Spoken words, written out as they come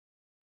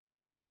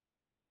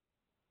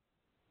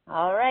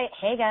All right.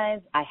 Hey,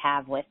 guys. I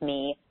have with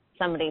me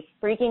somebody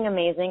freaking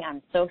amazing.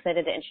 I'm so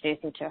excited to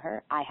introduce you to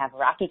her. I have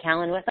Rocky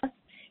Callen with us.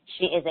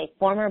 She is a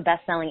former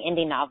best-selling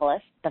indie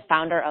novelist, the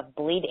founder of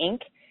Bleed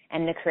Inc.,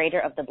 and the creator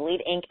of the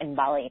Bleed Inc. and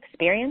Bali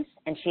Experience,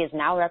 and she is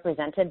now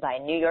represented by a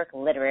New York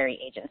literary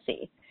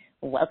agency.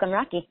 Welcome,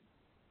 Rocky.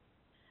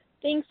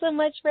 Thanks so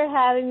much for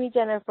having me,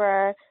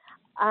 Jennifer.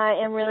 I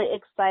am really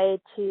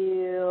excited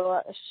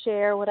to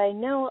share what I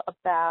know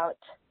about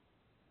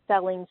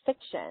selling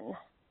fiction.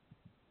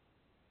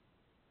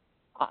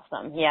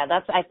 Awesome. Yeah,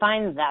 I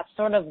find that's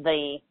sort of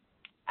I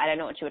don't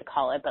know what you would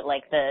call it, but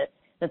like the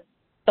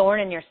thorn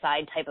in your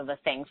side type of a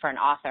thing for an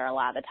author a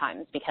lot of the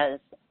times, because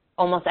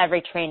almost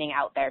every training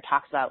out there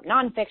talks about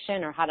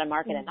nonfiction or how to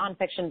market a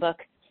nonfiction book,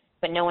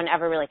 but no one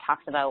ever really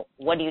talks about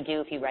what do you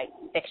do if you write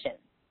fiction.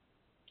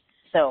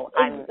 So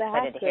I'm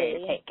excited to hear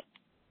your take.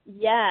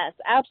 Yes,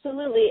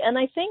 absolutely. And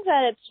I think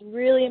that it's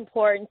really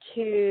important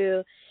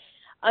to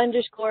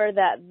underscore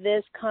that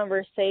this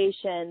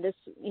conversation, this,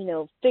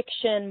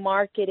 fiction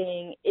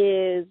marketing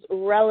is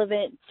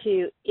relevant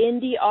to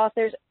indie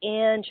authors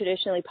and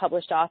traditionally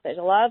published authors.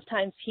 A lot of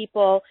times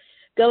people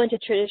go into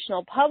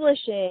traditional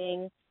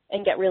publishing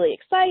and get really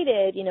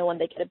excited, when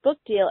they get a book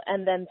deal,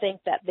 and then think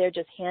that they're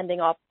just handing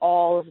off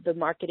all of the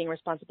marketing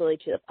responsibility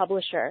to the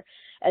publisher.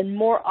 And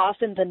more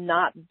often than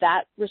not,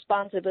 that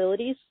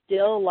responsibility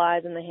still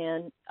lies in the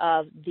hand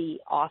of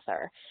the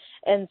author.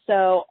 And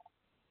so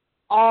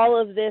all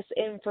of this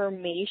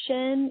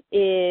information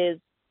is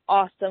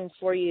awesome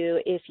for you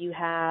if you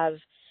have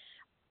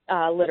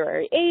a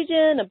literary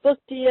agent, a book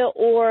deal,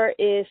 or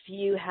if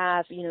you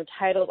have,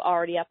 titles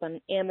already up on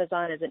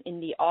Amazon as an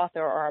indie author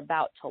or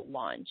about to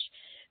launch.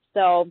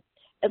 So,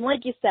 and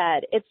like you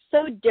said, it's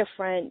so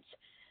different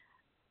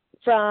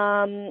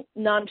from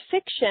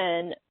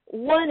nonfiction.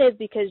 One is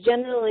because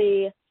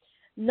generally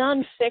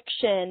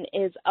nonfiction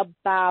is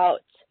about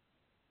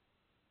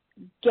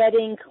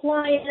getting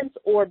clients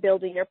or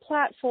building your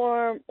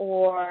platform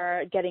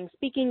or getting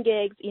speaking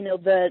gigs.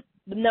 The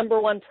number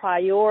one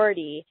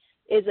priority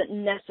isn't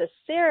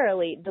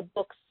necessarily the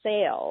book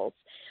sales.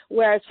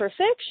 Whereas for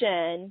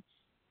fiction,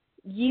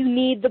 you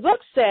need the book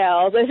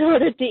sales in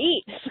order to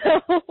eat.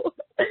 So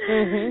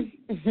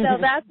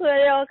that's what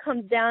it all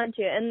comes down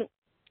to. And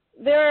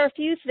there are a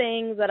few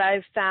things that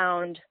I've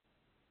found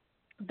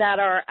that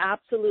are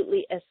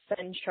absolutely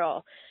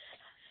essential.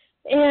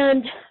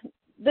 And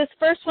this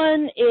first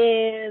one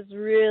is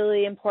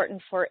really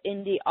important for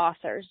indie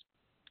authors.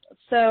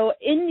 So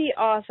indie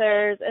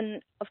authors,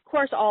 and of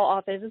course all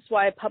authors, this is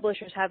why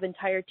publishers have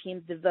entire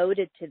teams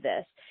devoted to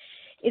this,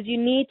 is you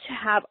need to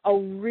have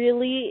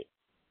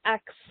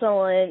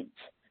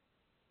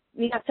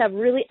you have to have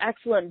really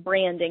excellent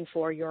branding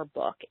for your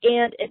book,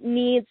 and it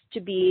needs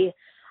to be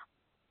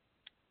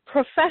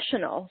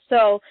professional.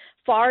 So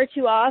far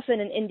too often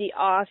an indie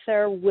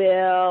author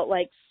will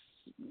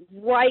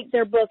write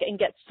their book and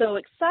get so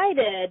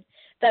excited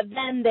that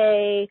then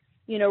they,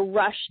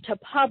 rush to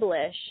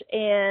publish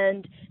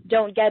and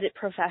don't get it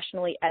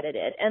professionally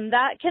edited. And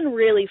that can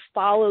really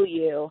follow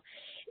you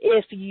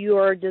if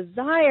your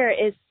desire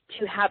is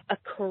to have a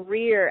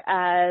career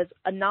as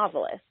a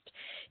novelist.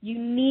 You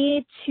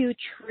need to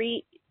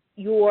treat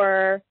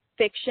your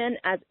fiction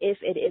as if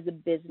it is a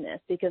business,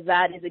 because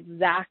that is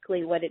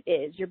exactly what it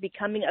is. You're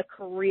becoming a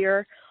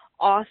career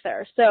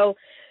author. So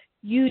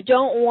you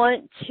don't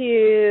want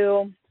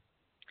to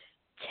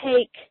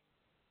take,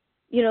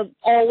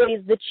 always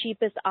the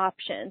cheapest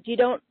options. You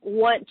don't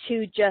want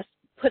to just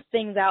put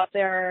things out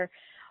there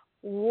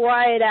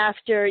right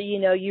after,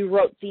 you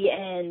wrote the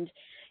end.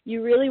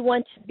 You really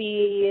want to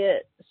be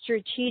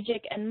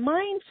strategic and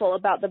mindful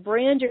about the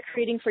brand you're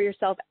creating for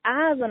yourself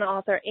as an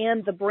author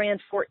and the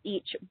brand for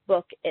each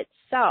book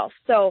itself.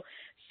 So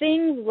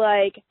things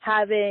like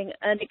having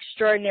an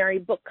extraordinary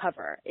book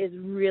cover is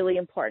really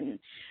important.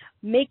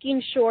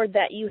 Making sure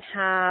that you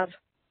have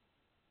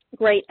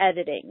great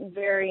editing,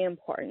 very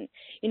important.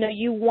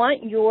 You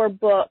want your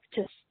book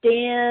to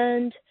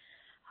stand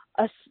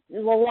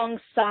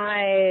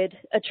alongside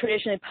a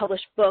traditionally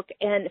published book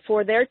and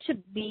for there to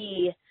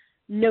be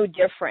no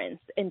difference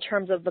in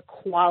terms of the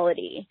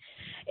quality.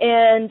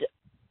 And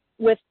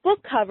with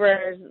book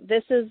covers,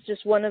 this is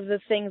just one of the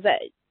things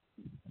that,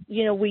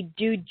 we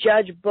do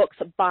judge books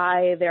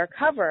by their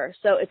cover.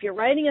 So if you're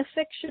writing a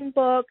fiction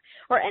book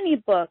or any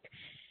book,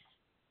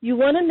 you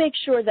want to make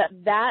sure that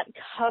that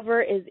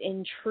cover is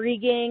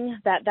intriguing,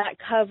 that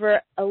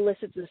cover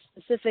elicits a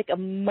specific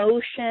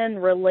emotion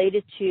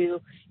related to,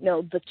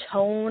 the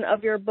tone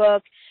of your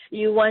book.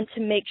 You want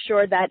to make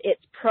sure that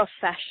it's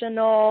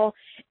professional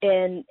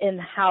in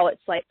how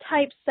it's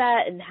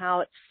typeset and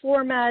how it's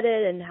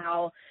formatted and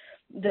how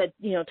the,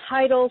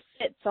 title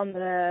sits on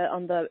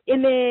the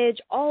image.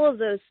 All of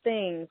those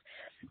things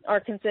are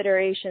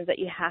considerations that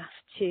you have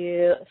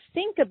to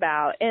think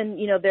about. And,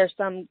 there's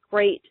some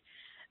great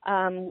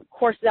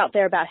courses out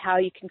there about how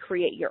you can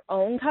create your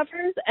own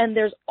covers, and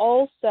there's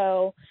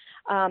also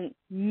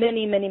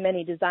many, many,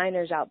 many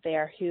designers out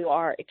there who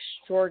are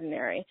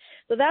extraordinary.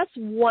 So that's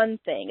one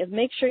thing, is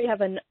make sure you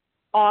have an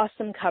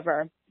awesome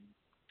cover.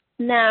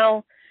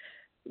 Now,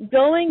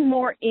 going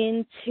more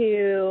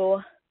into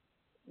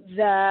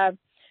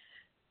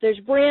there's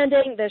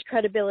branding, there's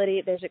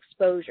credibility, there's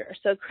exposure.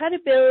 So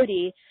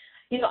credibility,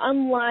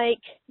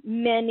 unlike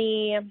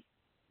many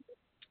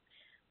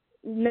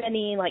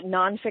like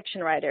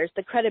nonfiction writers,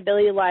 the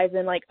credibility lies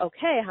in like,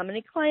 okay, how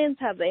many clients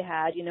have they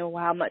had?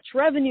 How much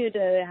revenue do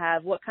they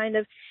have? What kind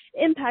of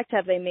impact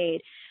have they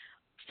made?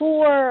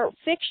 For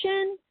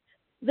fiction,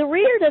 the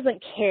reader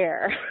doesn't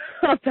care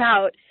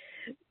about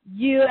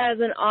you as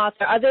an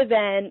author, other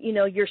than,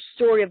 your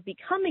story of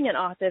becoming an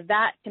author.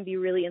 That can be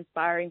really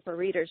inspiring for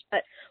readers.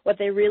 But what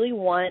they really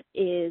want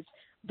is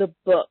the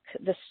book,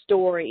 the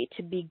story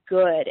to be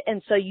good.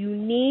 And so you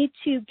need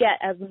to get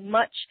as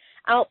much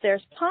out there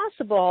as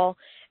possible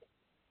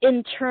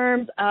in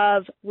terms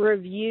of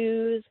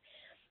reviews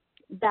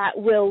that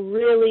will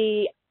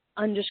really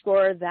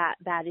underscore that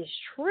that is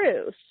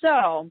true.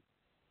 So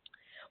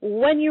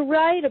when you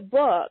write a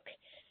book,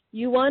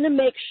 you want to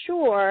make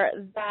sure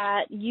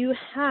that you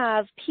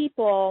have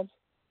people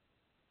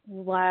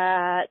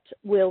that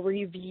will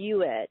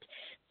review it.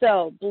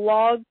 So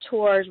blog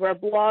tours where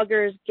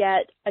bloggers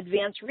get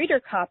advanced reader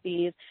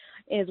copies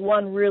is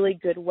one really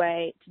good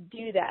way to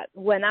do that.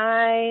 When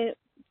I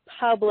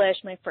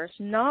published my first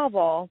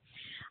novel,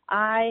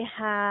 I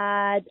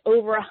had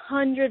over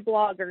 100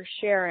 bloggers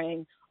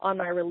sharing on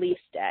my release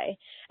day.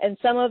 And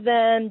some of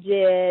them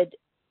did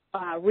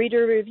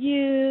reader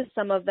reviews,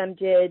 some of them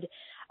did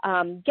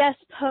guest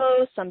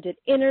posts, some did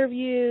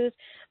interviews,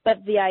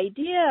 but the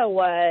idea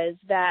was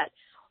that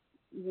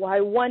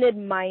I wanted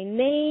my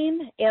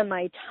name and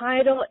my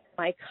title,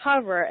 my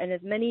cover, and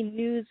as many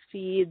news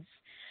feeds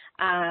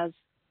as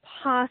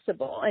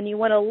possible. And you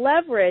want to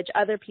leverage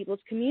other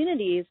people's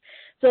communities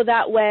so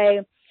that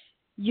way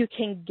you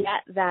can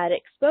get that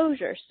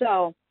exposure.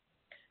 So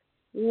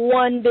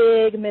one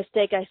big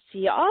mistake I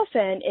see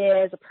often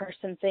is a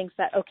person thinks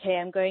that, okay,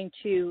 I'm going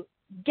to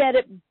get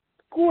it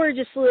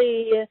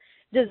gorgeously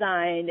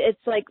designed.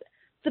 It's like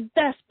the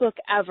best book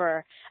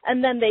ever.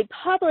 And then they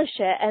publish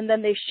it, and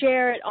then they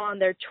share it on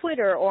their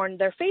Twitter or on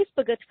their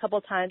Facebook a couple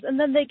of times, and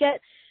then they get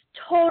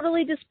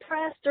totally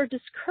depressed or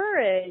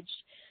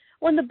discouraged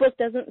when the book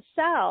doesn't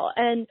sell.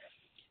 And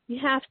you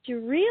have to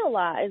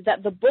realize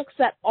that the books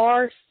that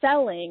are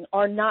selling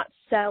are not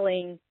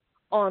selling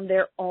on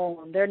their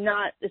own.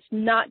 It's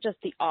not just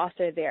the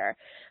author there.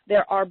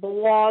 There are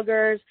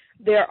bloggers,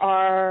 there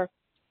are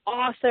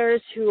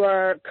authors who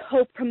are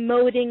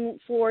co-promoting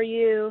for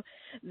you.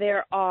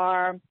 There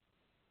are,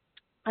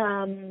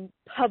 there's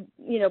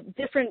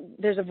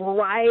a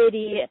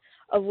variety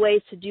of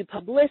ways to do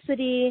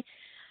publicity.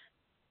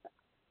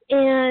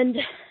 And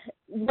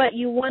what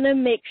you want to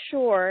make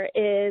sure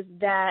is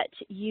that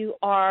you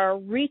are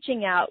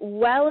reaching out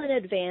well in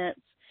advance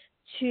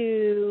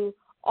to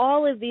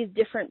all of these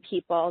different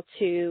people,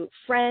 to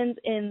friends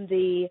in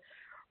the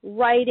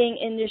writing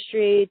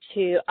industry,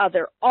 to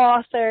other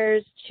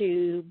authors,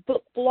 to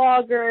book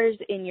bloggers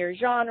in your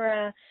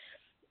genre,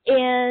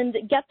 and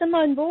get them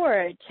on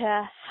board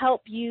to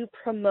help you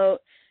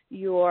promote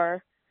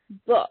your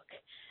book.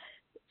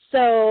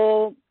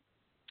 So,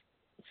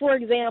 for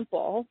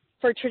example,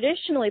 for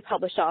traditionally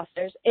published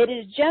authors, it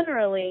is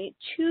generally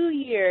 2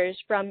 years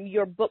from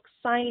your book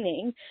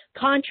signing,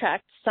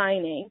 contract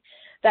signing,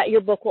 that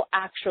your book will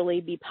actually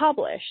be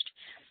published.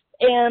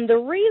 And the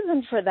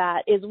reason for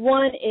that is,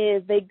 one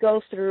is they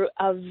go through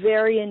a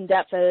very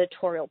in-depth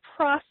editorial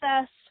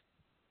process,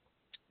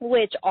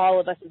 which all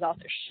of us as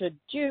authors should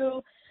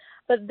do.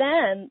 But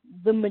then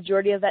the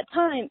majority of that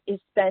time is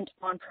spent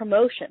on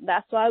promotion.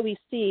 That's why we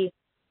see,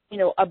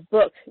 a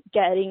book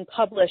getting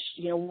published,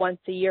 once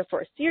a year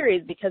for a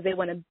series, because they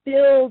want to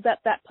build up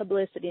that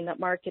publicity and that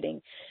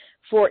marketing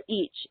for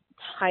each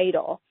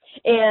title.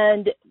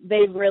 And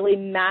they've really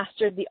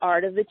mastered the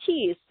art of the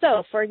tease.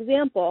 So, for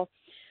example,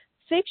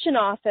 fiction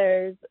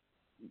authors,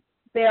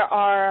 there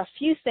are a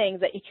few things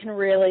that you can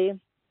really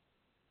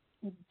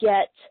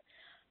get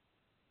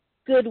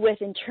good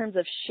with in terms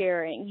of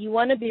sharing. You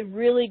want to be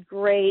really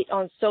great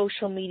on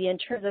social media in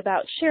terms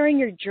about sharing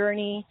your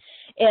journey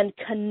and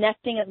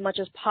connecting as much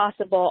as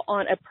possible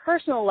on a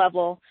personal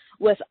level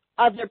with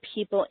other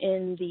people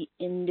in the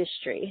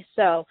industry.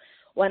 So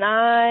when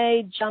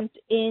I jumped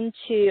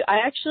into, I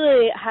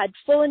actually had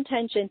full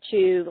intention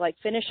to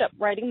finish up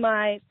writing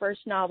my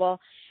first novel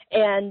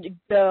and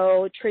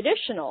go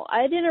traditional.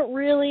 I didn't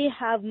really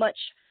have much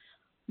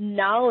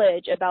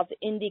knowledge about the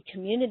indie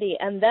community,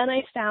 and then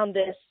I found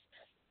this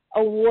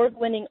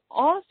award-winning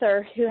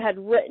author who had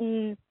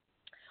written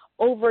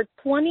over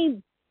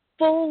 20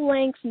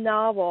 full-length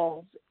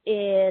novels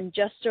in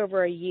just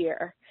over a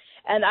year.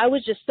 And I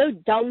was just so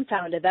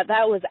dumbfounded that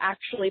that was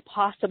actually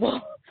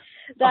possible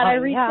that I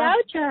reached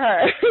out to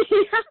her.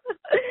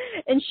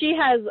 And she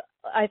has,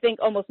 I think,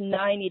 almost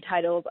 90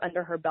 titles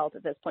under her belt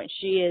at this point.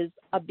 She is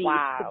a beast.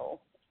 Wow.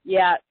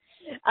 Yeah.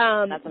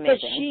 That's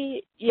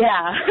amazing.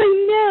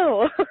 I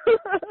know.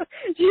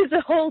 She's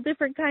a whole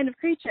different kind of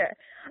creature.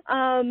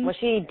 Was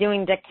she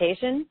doing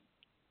dictation?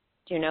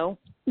 Do you know?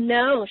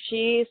 No,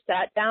 she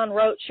sat down,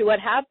 wrote.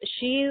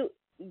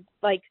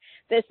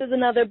 This is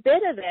another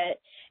bit of it,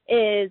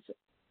 is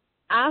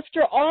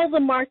after all the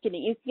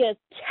marketing, you can get as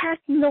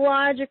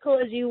technological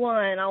as you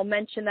want, and I'll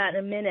mention that in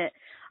a minute,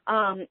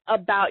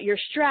 about your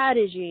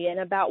strategy and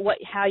about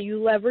how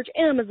you leverage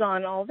Amazon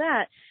and all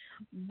that.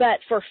 But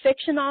for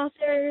fiction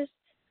authors,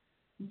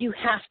 you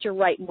have to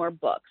write more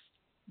books.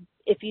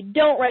 If you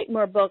don't write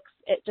more books,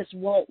 it just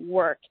won't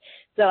work.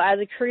 So as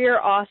a career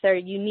author,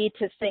 you need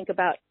to think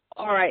about,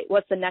 all right,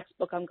 what's the next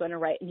book I'm going to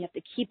write? And you have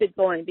to keep it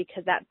going,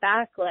 because that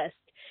backlist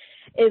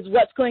is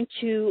what's going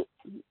to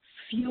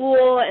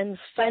fuel and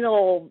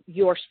funnel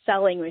your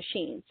selling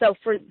machine. So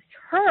for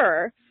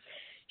her,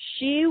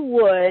 she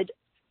would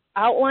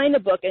outline a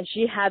book, and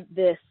she had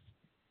this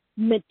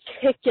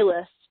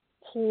meticulous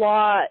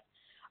plot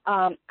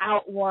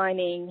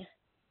outlining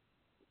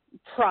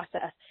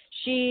process.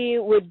 She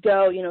would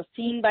go,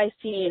 scene by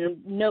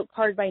scene, note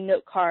card by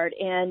note card,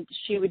 and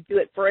she would do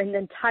it for an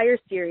entire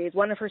series.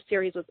 One of her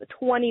series was a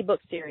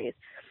 20-book series.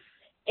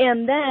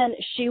 And then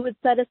she would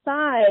set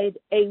aside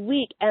a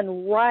week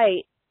and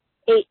write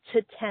 8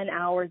 to 10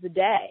 hours a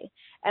day.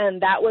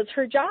 And that was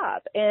her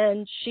job.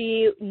 And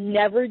she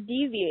never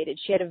deviated.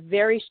 She had a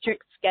very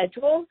strict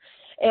schedule,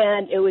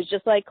 and it was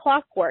just like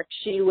clockwork.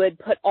 She would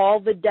put all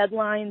the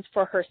deadlines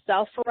for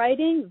herself for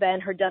writing, then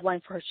her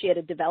deadline for her, she had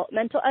a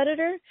developmental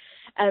editor,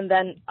 and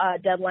then a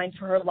deadline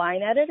for her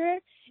line editor,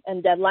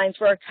 and deadlines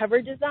for her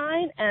cover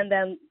design, and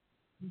then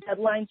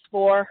deadlines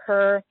for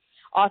her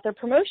author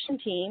promotion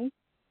team.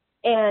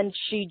 And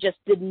she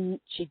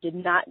did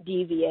not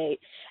deviate.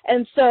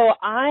 And so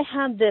I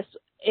had this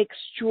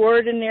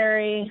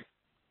extraordinary,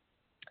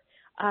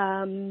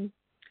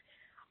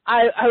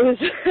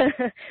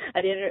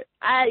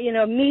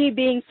 me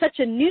being such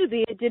a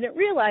newbie, I didn't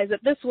realize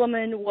that this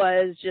woman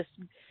was just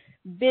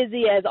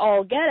busy as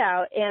all get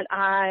out. And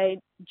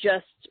I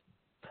just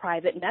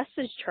private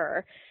messaged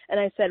her, and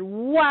I said,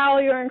 wow,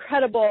 you're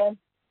incredible.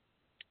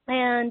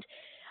 And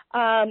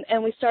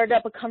we started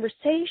up a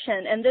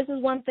conversation. And this is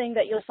one thing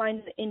that you'll find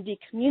in the indie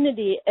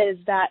community is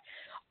that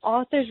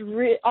authors,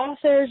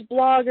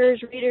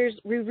 bloggers, readers,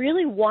 we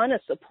really want to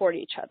support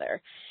each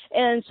other.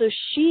 And so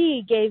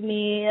she gave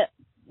me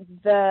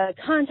the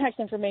contact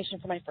information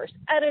for my first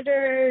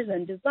editors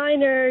and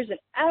designers and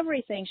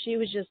everything. She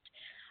was just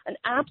an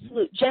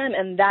absolute gem,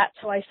 and that's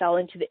how I fell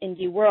into the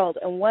indie world.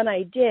 And when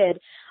I did,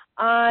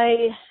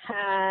 I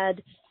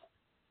had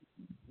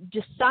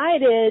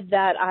decided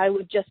that I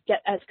would just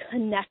get as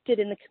connected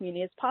in the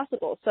community as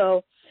possible.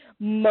 So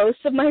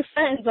most of my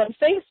friends on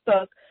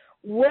Facebook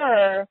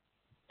were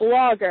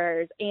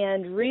bloggers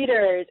and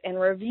readers and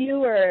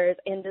reviewers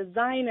and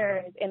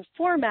designers and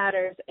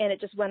formatters, and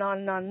it just went on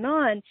and on and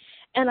on.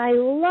 And I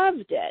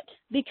loved it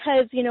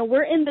because,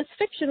 we're in this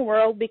fiction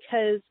world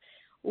because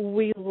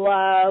we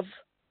love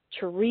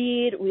to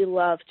read, we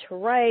love to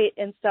write,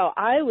 and so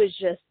I was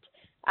just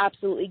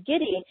absolutely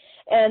giddy.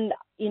 And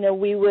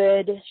we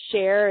would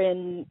share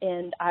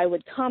and I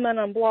would comment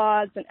on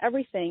blogs and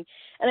everything.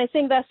 And I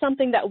think that's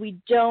something that we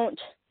don't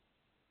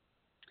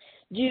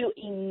do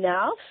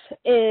enough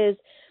is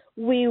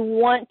we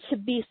want to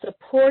be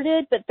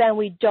supported, but then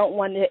we don't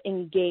want to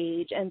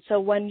engage. And so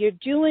when you're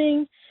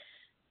doing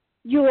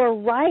your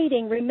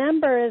writing,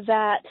 remember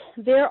that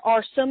there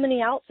are so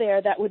many out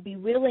there that would be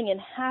willing and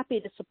happy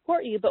to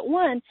support you. But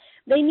one,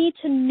 they need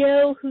to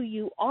know who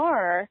you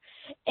are.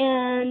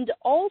 And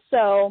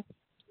also,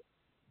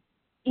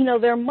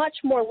 they're much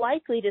more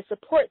likely to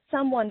support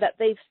someone that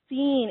they've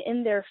seen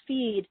in their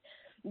feed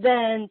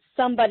than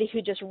somebody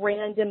who just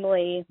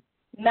randomly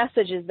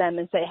messages them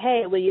and say,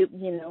 hey, will you,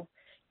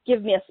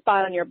 give me a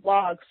spot on your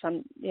blog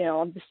on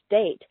this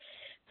date.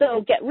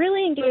 So get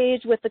really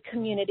engaged with the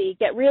community,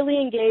 get really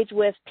engaged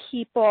with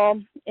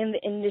people in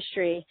the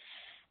industry,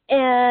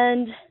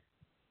 and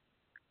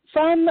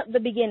from the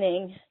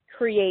beginning,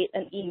 create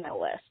an email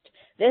list.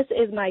 This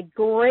is my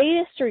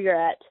greatest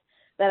regret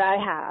that I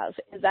have,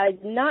 is that I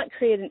did not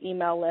create an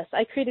email list.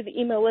 I created the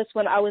email list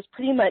when I was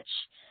pretty much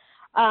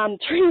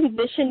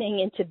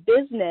transitioning into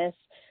business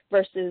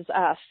versus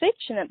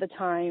fiction at the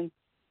time,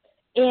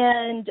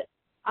 and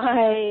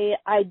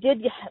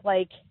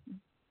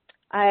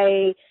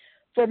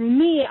for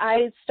me,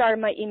 I started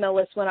my email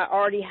list when I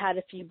already had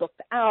a few books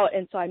out,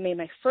 and so I made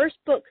my first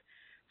book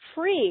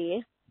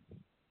free.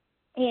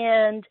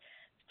 And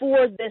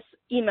for this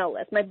email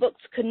list, my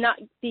books could not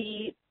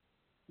be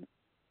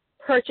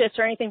purchased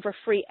or anything for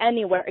free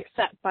anywhere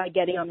except by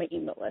getting on my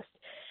email list.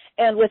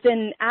 And within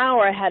an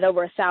hour, I had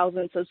over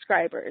 1,000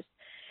 subscribers.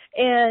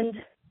 And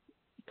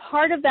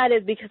part of that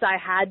is because I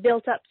had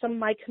built up some of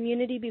my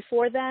community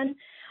before then,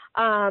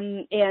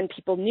 and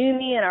people knew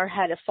me and I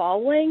had a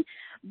following.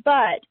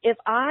 But if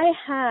I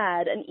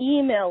had an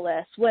email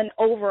list when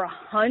over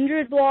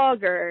 100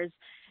 bloggers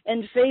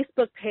and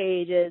Facebook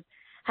pages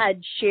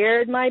had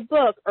shared my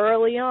book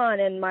early on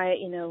and my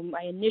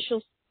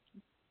initial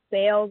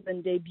sales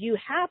and debut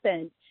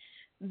happened,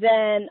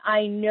 then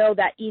I know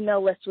that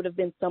email list would have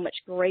been so much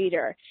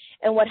greater.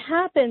 And what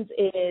happens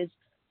is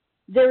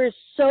there is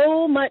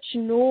so much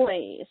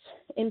noise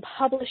in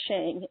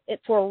publishing it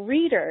for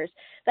readers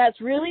that's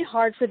really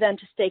hard for them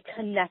to stay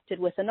connected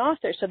with an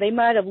author. So they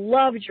might have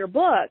loved your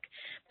book,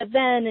 but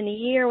then in a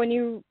year when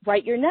you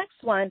write your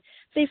next one,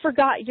 they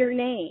forgot your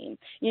name.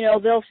 You know,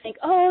 they'll think,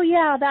 oh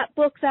yeah, that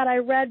book that I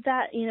read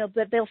that, you know,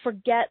 but they'll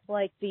forget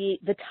like the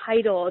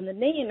title and the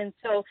name. And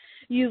so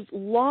you've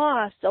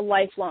lost a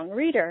lifelong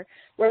reader.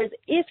 Whereas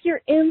if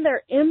you're in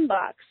their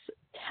inbox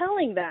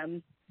telling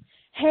them,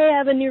 hey, I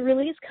have a new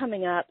release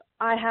coming up,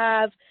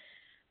 I'm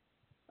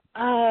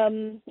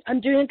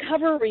doing a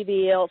cover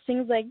reveal,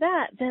 things like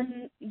that,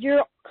 then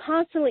you're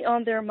constantly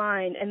on their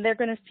mind and they're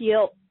going to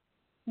feel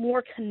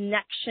more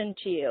connection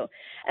to you.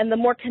 And the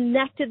more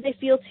connected they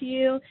feel to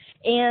you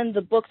and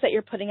the books that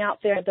you're putting out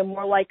there, the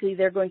more likely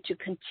they're going to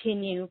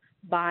continue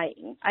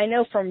buying. I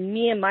know for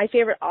me and my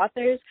favorite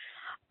authors,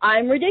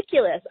 I'm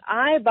ridiculous.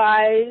 I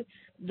buy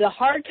the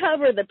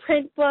hardcover, the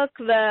print book,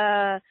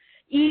 the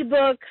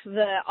ebook,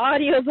 the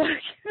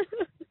audiobook.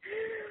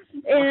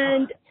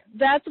 And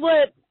that's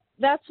what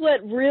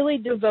really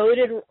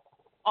devoted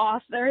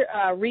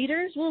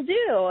readers will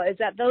do, is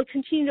that they'll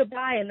continue to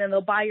buy, and then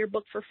they'll buy your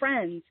book for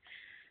friends.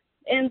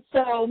 And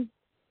so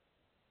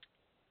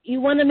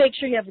you want to make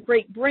sure you have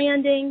great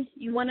branding.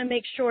 You want to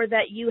make sure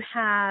that you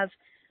have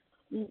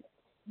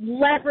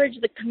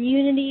leveraged the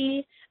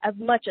community as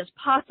much as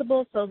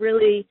possible, so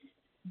really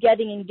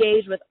getting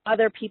engaged with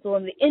other people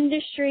in the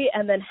industry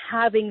and then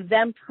having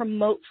them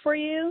promote for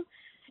you.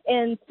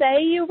 And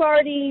say you've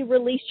already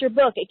released your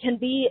book. It can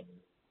be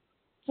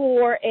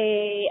for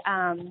it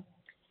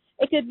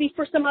could be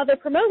for some other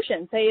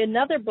promotion. Say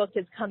another book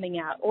is coming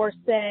out, or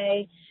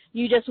say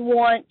you just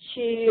want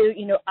to,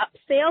 you know, up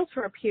sales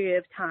for a period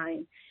of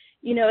time.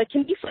 You know, it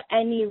can be for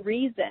any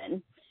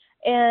reason.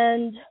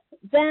 And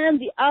then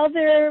the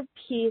other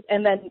piece,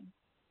 and then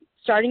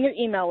starting your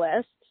email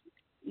list,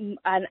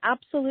 an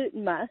absolute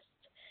must.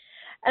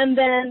 And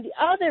then the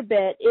other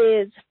bit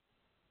is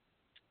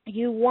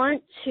you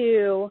want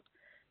to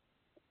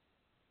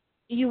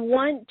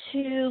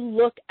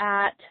look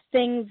at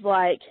things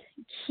like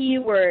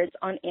keywords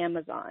on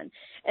Amazon.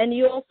 And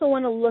you also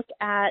want to look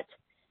at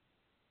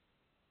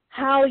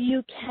how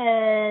you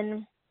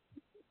can,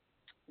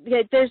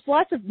 there's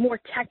lots of more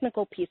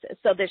technical pieces.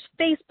 So there's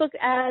Facebook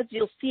ads.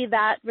 You'll see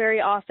that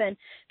very often.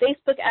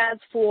 Facebook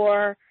ads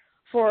for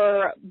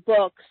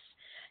books.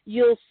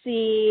 You'll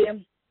see,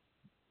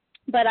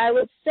 but I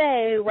would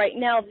say right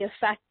now the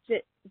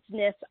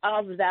effectiveness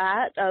of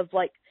that, of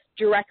like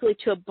directly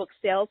to a book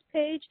sales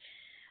page,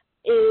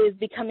 is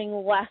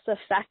becoming less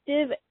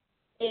effective.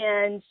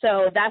 And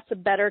so that's a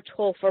better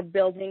tool for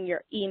building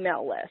your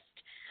email list.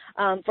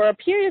 For a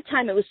period of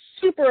time, it was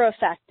super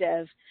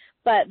effective,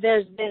 but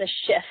there's been a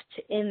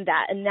shift in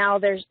that. And now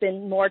there's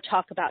been more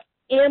talk about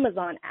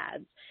Amazon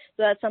ads.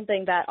 So that's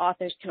something that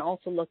authors can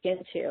also look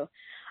into.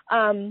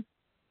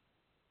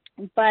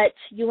 But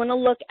you want to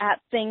look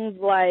at things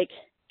like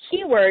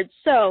keywords.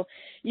 So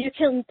you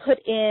can put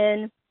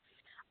in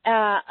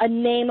a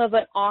name of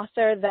an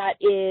author that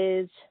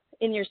is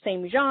in your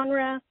same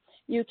genre.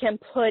 You can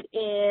put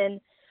in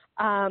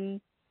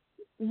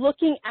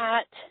looking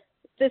at,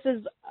 this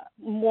is a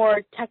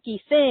more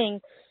techie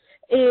thing,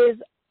 is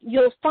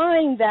you'll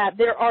find that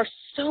there are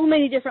so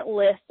many different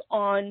lists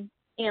on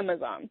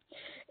Amazon.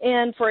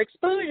 And for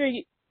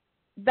exposure,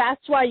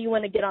 that's why you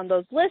want to get on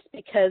those lists,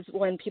 because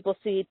when people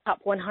see top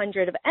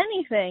 100 of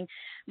anything,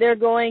 they're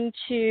going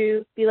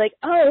to be like,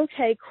 oh,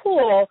 okay,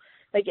 cool.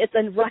 Like it's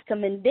a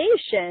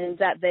recommendation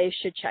that they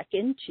should check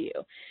into.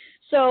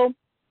 So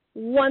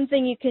one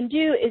thing you can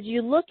do is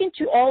you look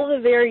into all the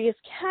various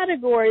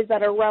categories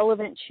that are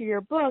relevant to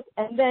your book,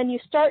 and then you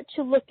start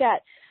to look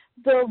at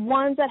the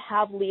ones that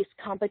have least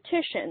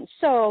competition.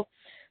 So,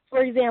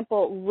 for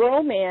example,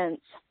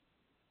 romance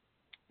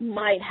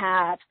might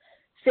have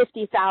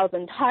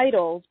 50,000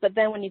 titles, but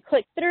then when you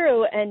click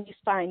through and you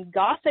find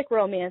Gothic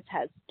romance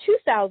has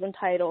 2,000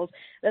 titles,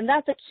 then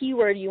that's a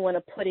keyword you want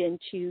to put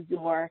into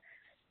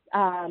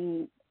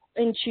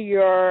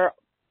your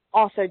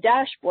author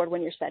dashboard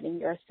when you're setting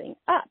your thing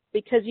up,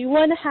 because you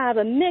want to have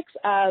a mix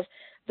of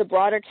the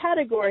broader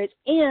categories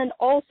and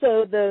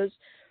also those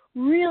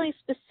really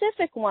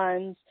specific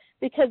ones,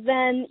 because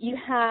then you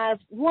have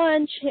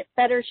one,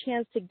 better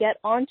chance to get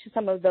onto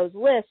some of those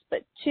lists,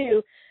 but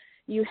two,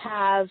 you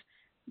have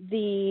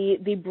the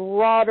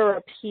broader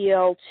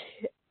appeal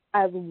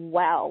as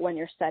well when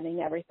you're setting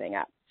everything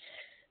up.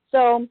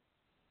 So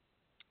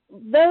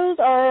those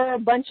are a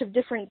bunch of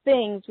different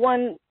things.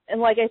 One,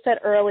 and like I said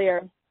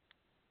earlier,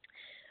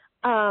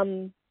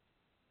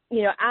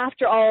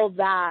 after all of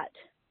that,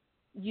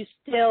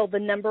 the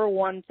number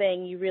one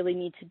thing you really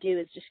need to do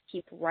is just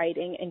keep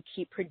writing and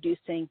keep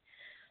producing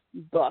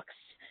books,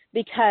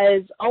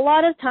 because a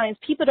lot of times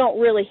people don't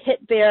really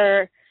hit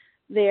their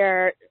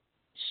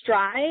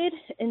stride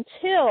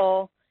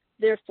until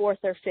their fourth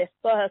or fifth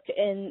book,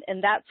 and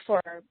that's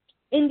for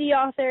indie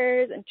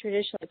authors and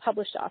traditionally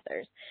published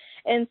authors.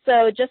 And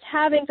so just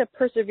having the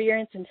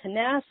perseverance and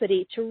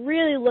tenacity to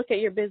really look at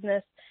your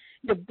business,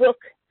 the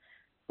books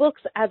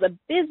as a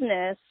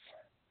business,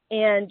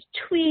 and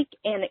tweak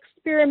and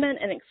experiment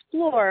and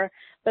explore,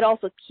 but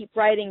also keep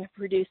writing and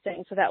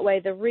producing, so that way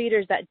the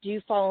readers that do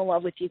fall in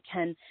love with you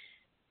can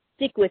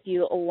stick with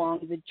you along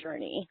the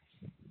journey.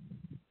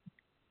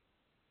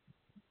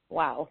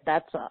 Wow,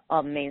 that's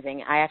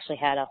amazing. I actually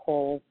had a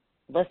whole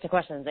list of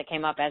questions that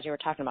came up as you were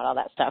talking about all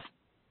that stuff.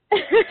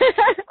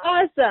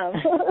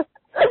 Awesome.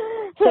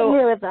 So, hit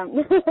me with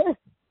them.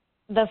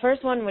 The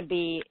first one would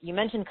be, you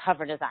mentioned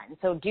cover design.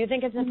 So do you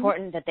think it's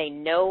important that they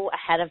know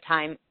ahead of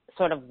time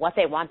sort of what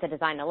they want the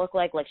design to look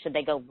like? Like, should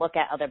they go look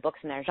at other books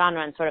in their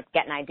genre and sort of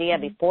get an idea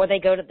before they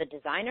go to the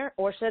designer?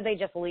 Or should they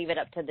just leave it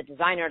up to the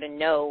designer to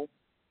know,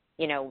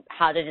 you know,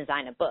 how to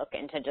design a book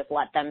and to just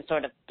let them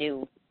sort of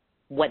do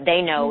what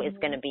they know is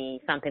going to be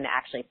something that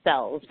actually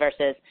sells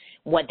versus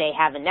what they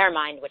have in their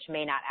mind, which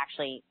may not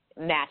actually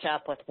match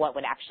up with what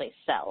would actually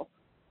sell?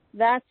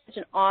 That's such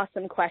an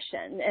awesome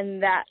question,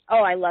 and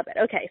I love it.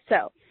 Okay,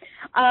 so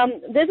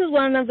this is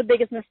one of the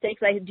biggest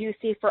mistakes I do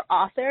see for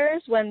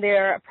authors when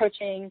they're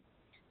approaching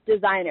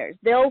designers.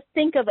 They'll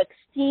think of a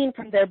scene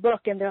from their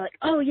book, and they're like,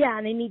 oh, yeah,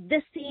 and I need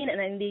this scene, and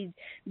I need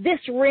this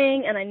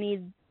ring, and I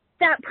need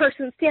that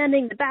person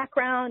standing in the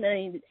background, and I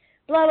need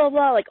blah, blah,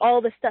 blah, like all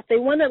this stuff. They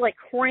want to, like,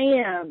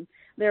 cram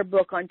their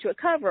book onto a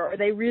cover, or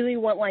they really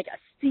want, like, a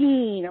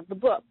scene of the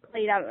book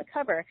played out on the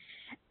cover,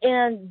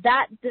 and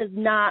that does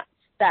not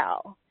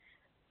sell.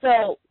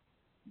 So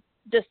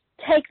just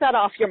take that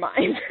off your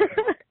mind.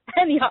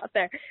 Any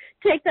author,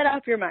 take that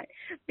off your mind.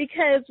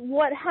 Because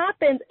what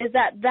happens is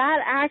that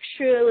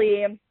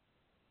actually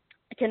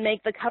can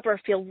make the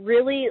cover feel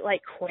really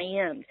like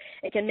crammed.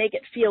 It can make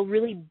it feel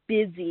really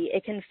busy.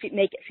 It can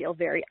make it feel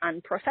very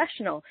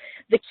unprofessional.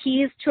 The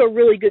keys to a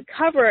really good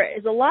cover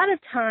is a lot of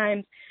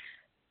times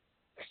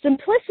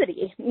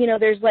simplicity. You know,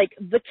 there's like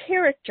the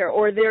character,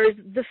 or there's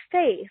the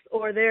face,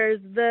 or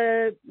there's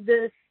the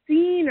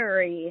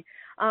scenery.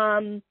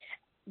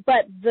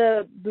 But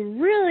the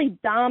really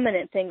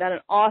dominant thing that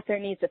an author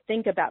needs to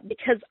think about,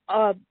 because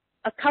a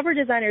cover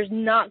designer is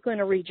not going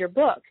to read your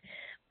book,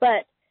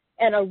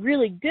 and a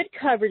really good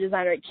cover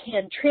designer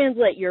can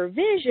translate your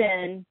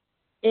vision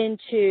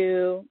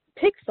into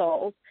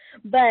pixels,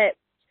 but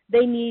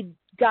they need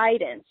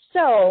guidance.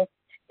 So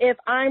if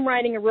I'm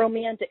writing a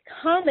romantic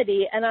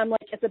comedy and I'm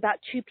like, it's about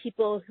two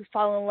people who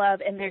fall in love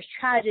and there's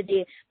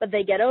tragedy, but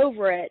they get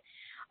over it,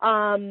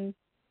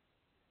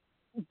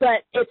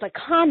 but it's a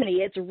comedy,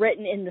 it's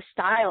written in the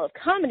style of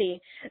comedy,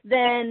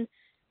 then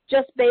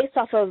just based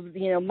off of,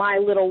 you know, my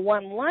little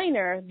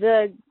one-liner,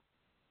 the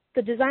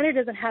designer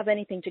doesn't have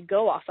anything to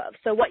go off of.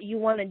 So what you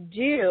want to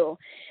do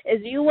is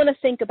you want to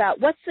think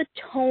about, what's the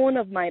tone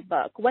of my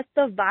book? What's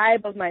the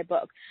vibe of my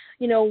book?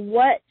 You know,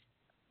 what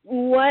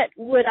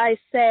would I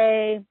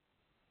say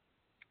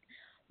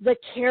the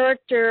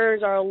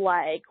characters are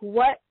like?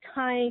 What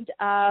kind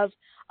of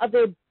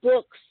other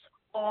books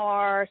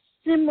are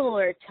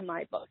similar to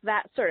my book,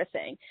 that sort of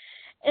thing.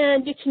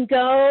 And you can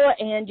go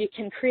and you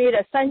can create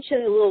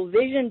essentially a little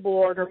vision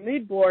board or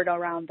mood board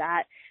around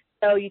that.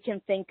 So you can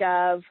think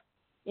of,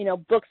 you know,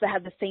 books that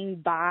have the same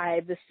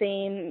vibe, the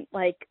same,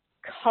 like,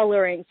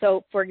 coloring.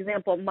 So, for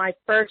example, my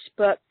first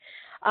book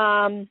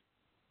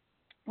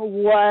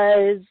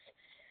was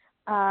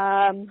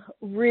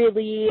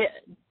really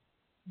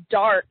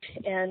dark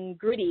and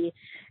gritty.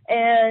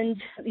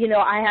 And, you know,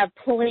 I have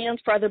plans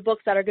for other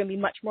books that are going to be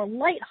much more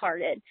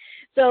lighthearted.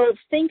 So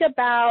think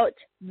about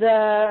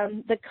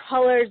the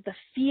colors, the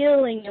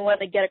feeling you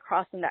want to get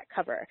across in that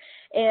cover.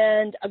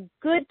 And a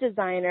good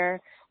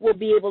designer will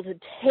be able to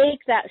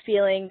take that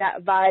feeling,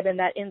 that vibe, and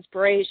that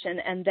inspiration,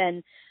 and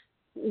then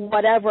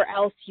whatever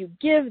else you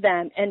give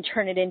them and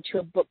turn it into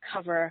a book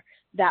cover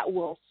that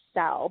will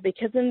sell.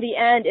 Because in the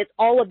end, it's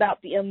all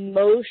about the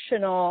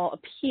emotional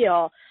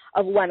appeal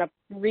of when a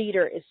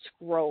reader is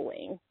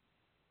scrolling.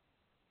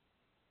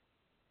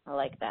 I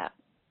like that.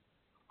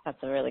 That's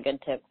a really good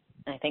tip.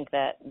 I think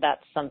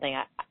that's something,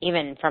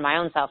 even for my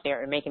own self,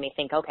 they're making me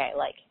think, okay,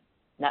 like,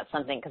 that's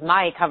something, because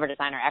my cover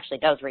designer actually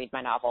does read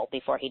my novel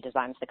before he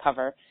designs the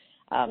cover,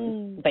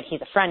 but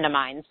he's a friend of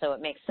mine, so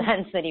it makes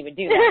sense that he would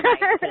do that.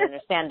 I can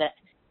understand that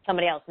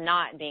somebody else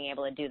not being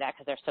able to do that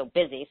because they're so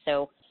busy.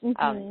 So,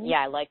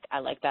 yeah, I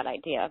like that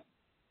idea.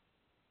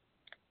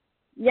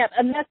 Yep,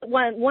 and that's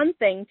one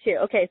thing, too.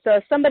 Okay, so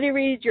if somebody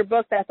reads your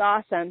book, that's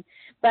awesome.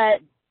 But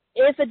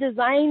if a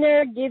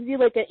designer gives you,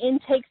 like, an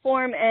intake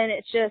form and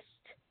it's just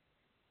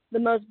the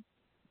most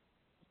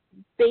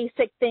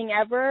basic thing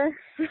ever,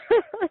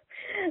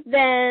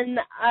 then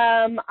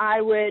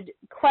I would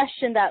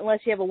question that unless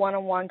you have a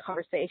one-on-one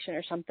conversation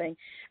or something.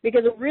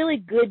 Because a really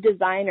good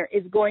designer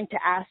is going to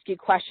ask you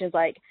questions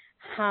like,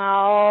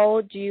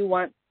 how do you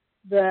want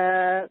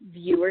the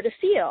viewer to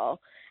feel?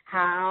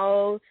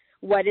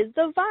 What is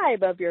the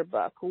vibe of your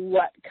book?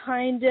 What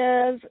kind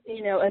of,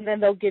 you know, and then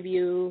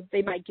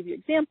they might give you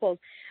examples.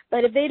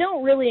 But if they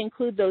don't really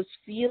include those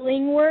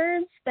feeling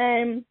words,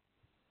 then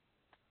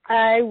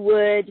I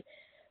would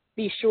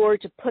be sure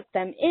to put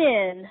them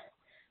in.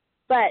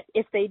 But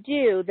if they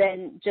do,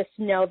 then just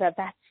know that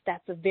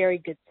that's a very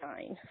good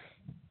sign.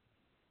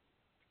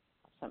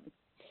 Awesome.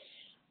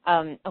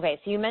 Okay,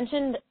 so you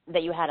mentioned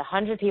that you had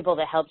 100 people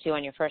that helped you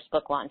on your first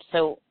book launch.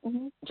 So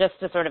just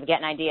to sort of get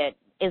an idea,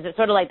 is it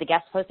sort of like the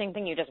guest posting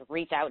thing? You just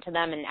reach out to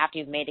them and after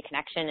you've made a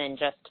connection and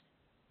just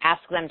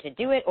ask them to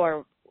do it?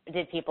 Or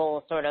did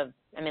people sort of,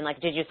 I mean, like,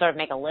 did you sort of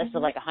make a list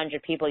of like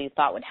 100 people you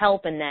thought would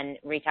help and then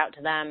reach out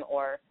to them?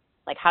 Or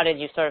like, how did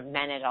you sort of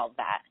manage all of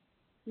that?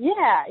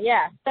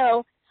 Yeah.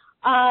 So,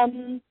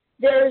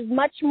 there's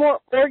much more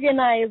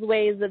organized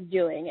ways of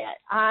doing it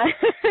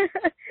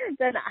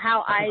than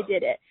how I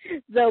did it.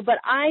 So, but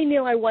I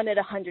knew I wanted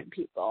 100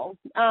 people.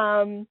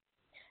 I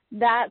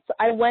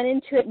went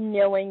into it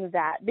knowing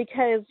that,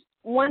 because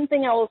one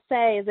thing I will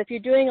say is if you're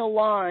doing a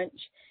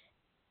launch,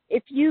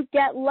 if you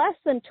get less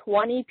than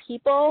 20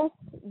 people,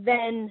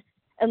 then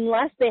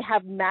unless they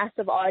have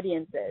massive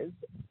audiences,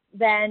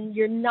 then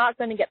you're not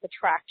going to get the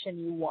traction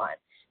you want.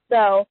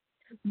 So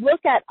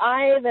look at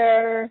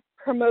either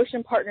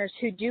promotion partners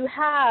who do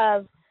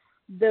have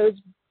those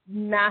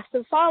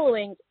massive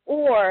followings,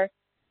 or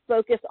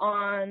focus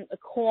on the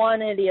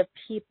quantity of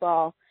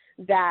people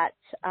that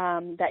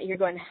you're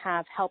going to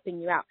have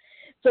helping you out.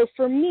 So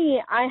for me,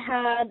 I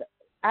had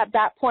at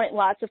that point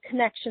lots of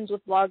connections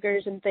with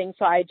bloggers and things,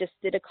 so I just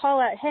did a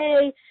call out,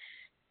 hey,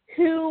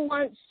 who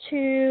would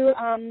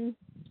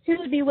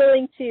be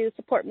willing to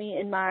support me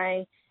in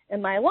my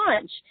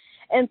launch?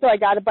 And so I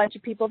got a bunch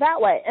of people that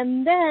way.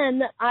 And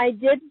then I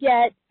did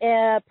get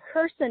a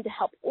person to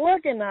help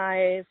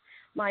organize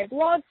my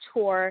blog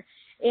tour,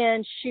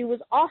 and she was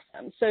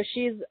awesome. So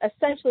she's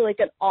essentially like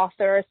an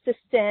author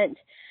assistant,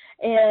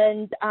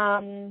 and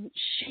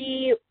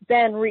she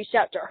then reached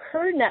out to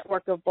her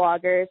network of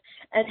bloggers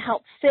and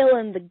helped fill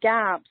in the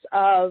gaps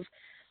of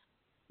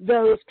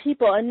those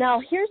people. And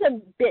now here's a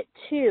bit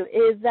too,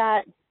 is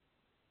that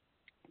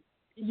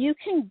you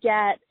can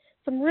get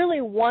some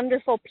really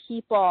wonderful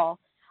people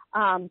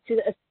to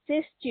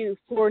assist you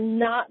for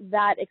not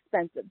that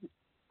expensive.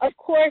 Of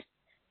course,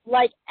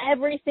 like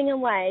everything in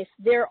life,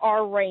 there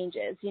are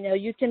ranges. You know,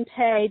 you can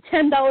pay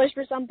 $10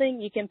 for something,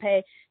 you can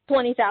pay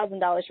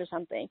 $20,000 for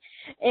something,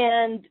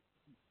 and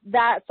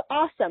that's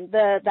awesome.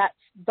 That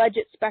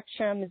budget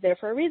spectrum is there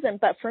for a reason.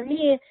 But for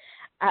me,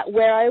 at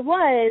where I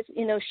was,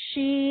 you know,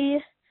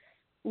 she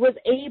was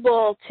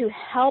able to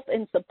help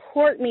and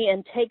support me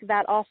and take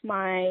that off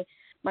my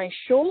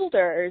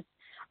shoulders.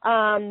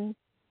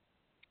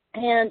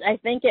 And I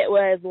think it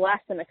was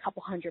less than a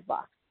couple $100.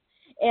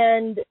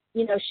 And,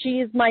 you know,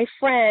 she's my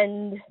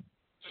friend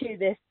to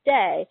this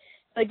day.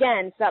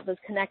 Again, it's about those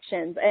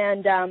connections.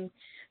 And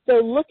so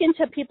look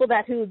into people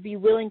who would be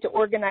willing to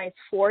organize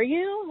for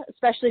you,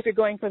 especially if you're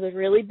going for the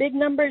really big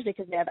numbers,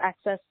 because they have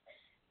access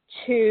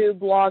to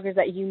bloggers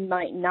that you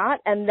might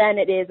not. And then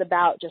it is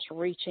about just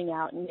reaching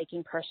out and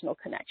making personal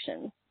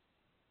connections.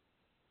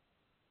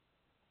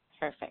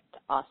 Perfect.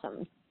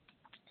 Awesome.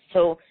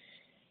 So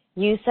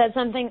you said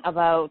something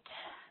about,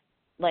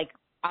 like,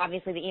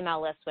 obviously the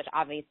email list, which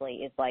obviously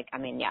is like, I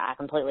mean, yeah, I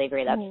completely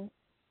agree. That's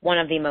one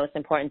of the most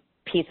important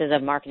pieces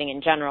of marketing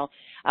in general.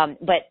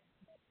 But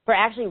for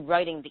actually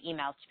writing the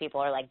emails to people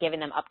or, like,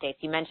 giving them updates,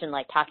 you mentioned,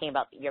 like, talking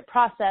about your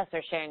process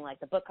or sharing, like,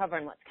 the book cover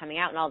and what's coming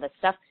out and all this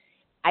stuff.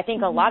 I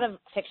think a lot of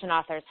fiction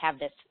authors have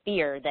this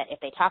fear that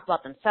if they talk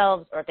about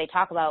themselves or if they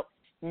talk about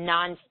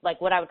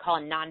what I would call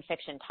a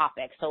nonfiction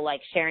topic, so,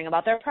 like, sharing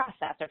about their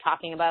process or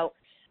talking about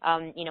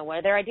you know,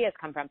 where their ideas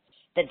come from,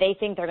 that they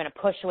think they're going to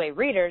push away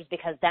readers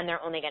because then they're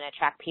only going to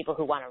attract people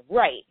who want to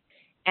write.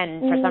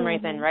 And for some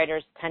reason,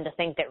 writers tend to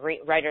think that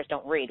writers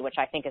don't read, which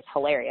I think is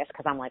hilarious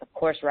because I'm like, of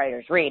course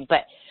writers read.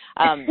 But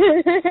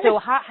so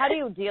how do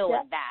you deal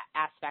with that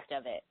aspect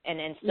of it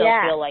and still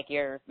feel like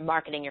you're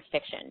marketing your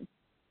fiction?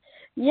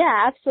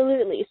 Yeah,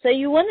 absolutely. So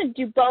you want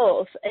to do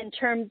both in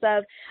terms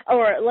of,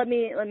 or let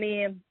me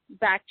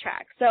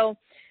backtrack. So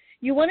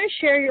you want to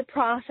share your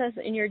process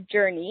and your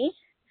journey,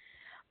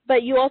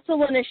 but you also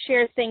want to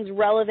share things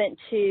relevant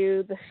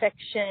to the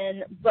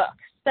fiction book.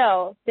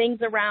 So things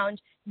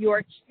around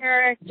your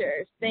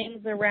characters,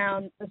 things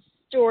around the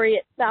story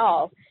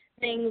itself,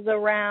 things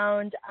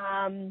around,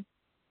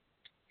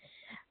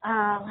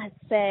 let's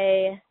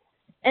say,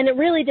 and it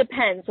really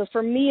depends. So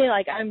for me,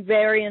 like, I'm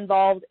very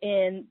involved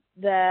in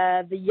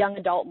the young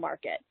adult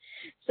market.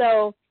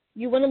 So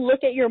you want to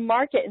look at your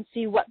market and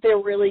see what they're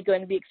really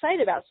going to be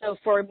excited about. So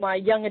for my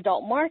young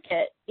adult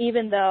market,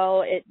 even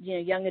though it, you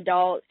know, young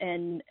adult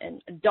and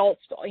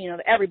adults, you know,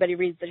 everybody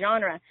reads the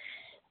genre,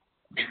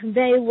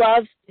 they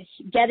love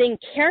getting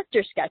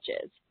character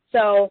sketches.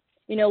 So,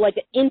 you know, like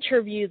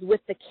interviews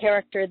with the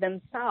character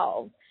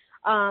themselves,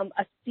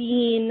 a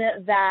scene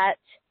that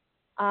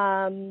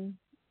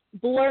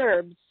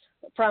blurbs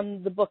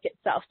from the book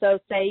itself. So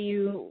say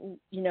you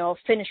know,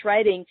 finish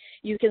writing,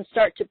 you can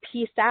start to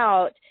piece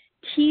out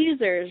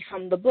teasers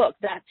from the book.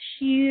 That's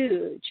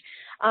huge.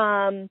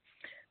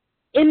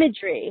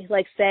 Imagery,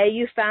 like say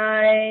you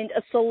find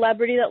a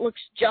celebrity that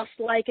looks just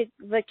like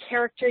the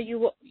character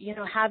you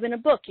know have in a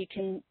book. You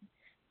can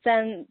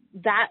send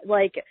that,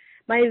 like,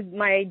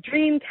 my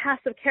dream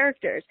cast of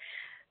characters.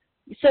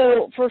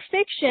 So for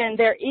fiction,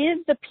 there is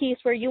the piece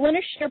where you want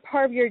to share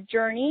part of your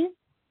journey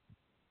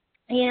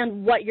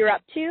and what you're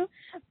up to,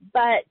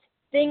 but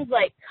things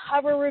like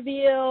cover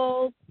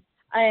reveals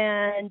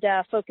and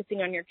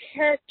focusing on your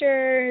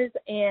characters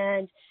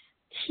and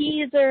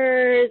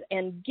teasers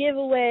and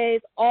giveaways,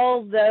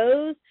 all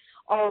those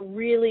are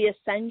really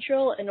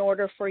essential in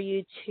order for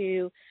you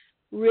to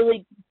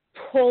really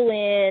pull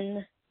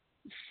in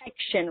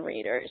fiction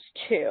readers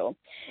too.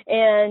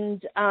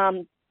 And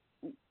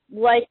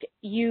like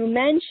you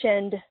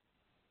mentioned,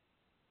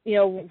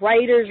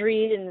 writers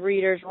read and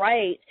readers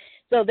write.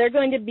 So they're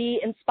going to be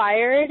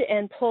inspired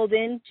and pulled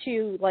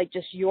into like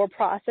just your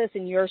process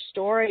and your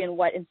story and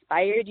what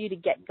inspired you to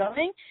get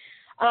going.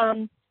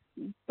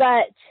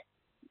 But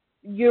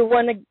you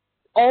want to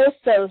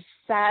also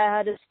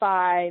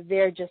satisfy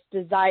their just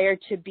desire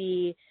to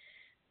be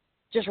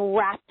just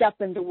wrapped up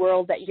in the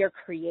world that you're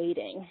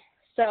creating.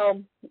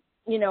 So,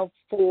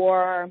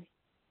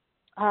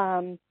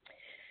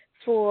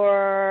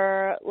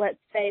 for let's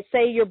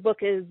say your book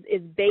is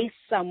based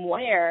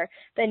somewhere,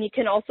 then you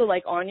can also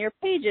like on your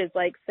pages,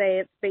 like say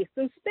it's based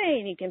in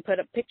Spain, you can put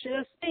up pictures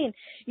of Spain.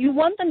 You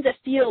want them to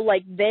feel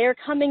like they're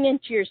coming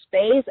into your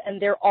space and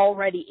they're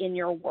already in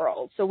your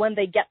world. So when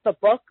they get the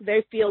book,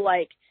 they feel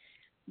like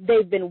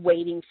they've been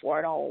waiting for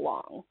it all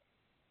along.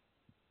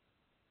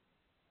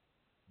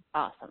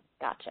 Awesome.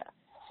 Gotcha.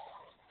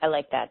 I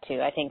like that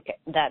too. I think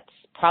that's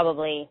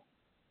probably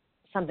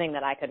something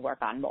that I could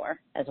work on more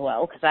as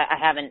well, because I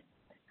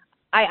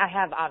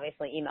have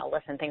obviously email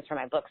lists and things for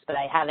my books, but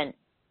I haven't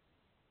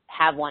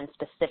have one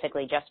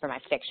specifically just for my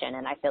fiction,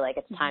 and I feel like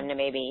it's time to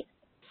maybe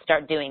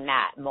start doing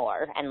that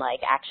more and like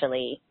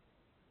actually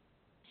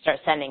start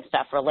sending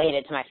stuff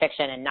related to my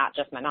fiction and not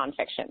just my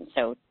nonfiction.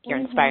 So you're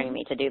inspiring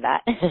me to do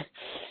that.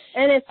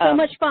 And it's so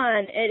much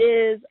fun. It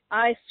is,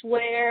 I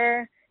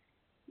swear,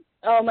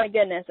 oh my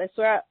goodness, I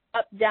swear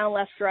up, down,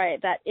 left,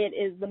 right, that it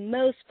is the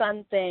most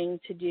fun thing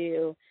to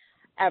do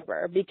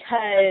ever,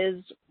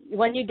 because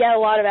when you get a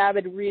lot of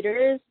avid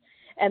readers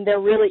and they're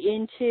really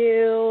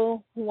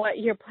into what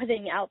you're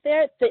putting out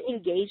there, the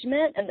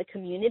engagement and the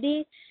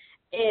community,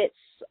 it's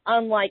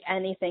unlike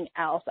anything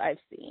else I've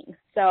seen.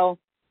 So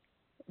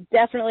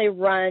definitely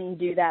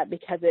do that,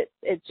 because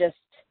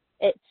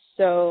it's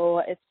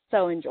so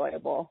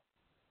enjoyable.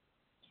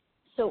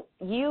 So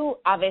you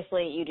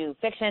do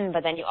fiction,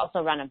 but then you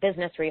also run a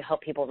business where you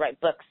help people write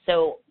books.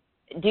 So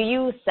do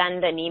you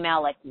send an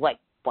email like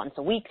once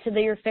a week to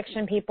your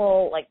fiction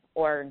people,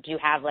 or do you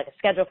have like a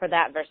schedule for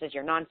that versus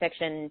your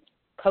nonfiction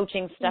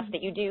coaching stuff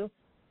that you do?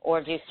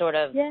 Or do you sort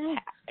of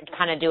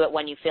kind of do it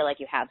when you feel like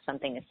you have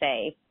something to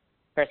say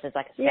versus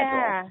like a schedule?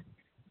 Yeah.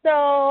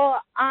 So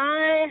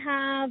I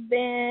have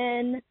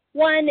been,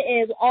 one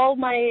is all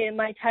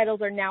my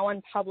titles are now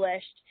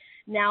unpublished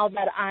now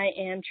that I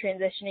am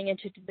transitioning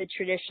into the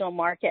traditional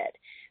market.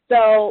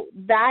 So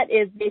that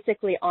is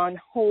basically on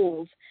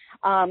hold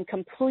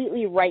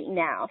completely right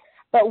now.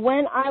 But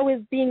when I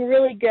was being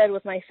really good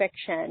with my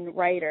fiction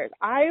writers,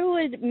 I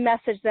would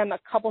message them a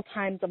couple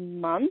times a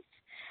month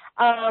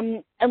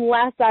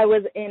unless I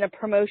was in a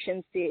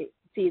promotion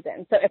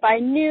season. So if I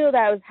knew that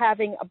I was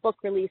having a book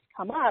release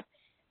come up,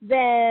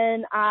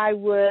 then I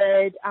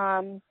would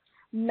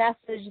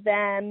message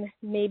them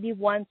maybe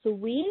once a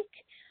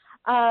week.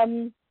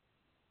 And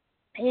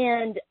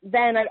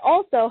then I'd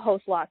also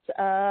host lots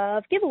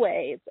of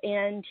giveaways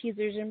and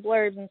teasers and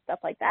blurbs and stuff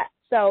like that.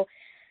 So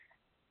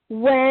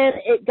when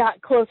it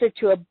got closer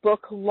to a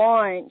book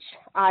launch,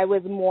 I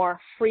was more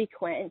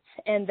frequent.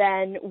 And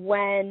then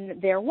when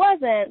there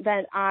wasn't,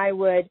 then I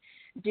would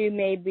do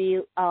maybe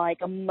like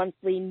a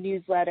monthly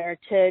newsletter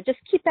to just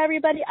keep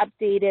everybody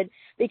updated,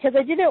 because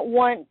I didn't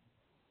want,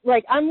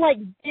 like, unlike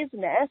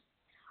business,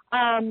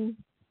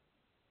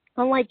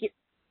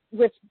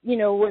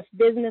 with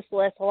business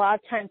lists, a lot of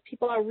times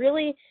people are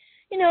really,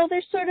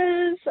 they're sort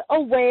of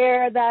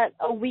aware that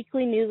a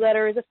weekly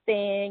newsletter is a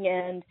thing,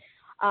 and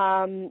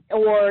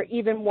or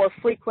even more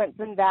frequent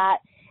than that.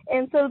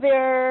 And so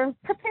they're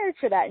prepared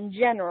for that in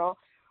general.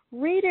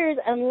 Readers,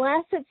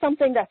 unless it's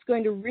something that's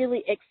going to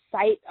really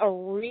excite a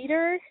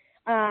reader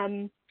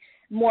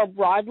more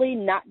broadly,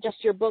 not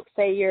just your book,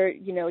 say you're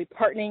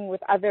partnering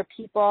with other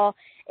people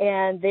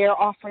and they're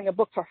offering a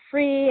book for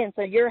free, and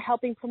so you're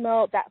helping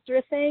promote that sort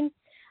of thing,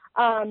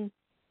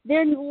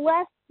 they're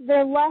less,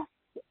 they're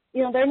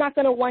not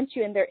going to want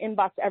you in their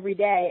inbox every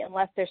day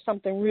unless there's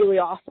something really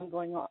awesome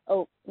going on,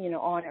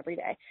 on every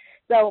day.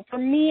 So for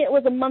me, it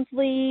was a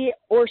monthly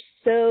or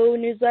so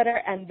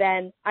newsletter, and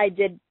then I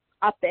did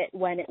up it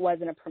when it was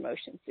in a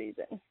promotion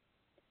season.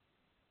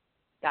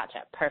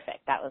 Gotcha. Perfect.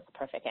 That was the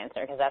perfect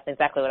answer, because that's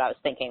exactly what I was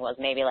thinking, was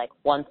maybe like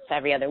once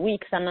every other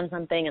week send them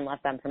something, unless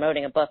I'm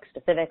promoting a book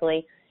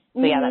specifically.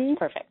 So yeah, that's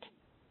perfect.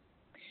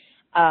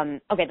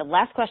 Okay, the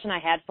last question I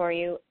had for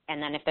you,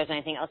 and then if there's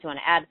anything else you want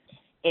to add,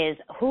 is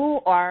who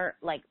are,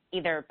 like,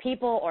 either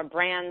people or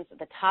brands,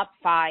 the top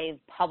 5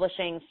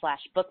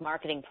 publishing/book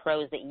marketing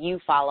pros that you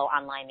follow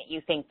online that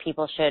you think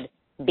people should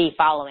be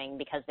following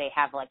because they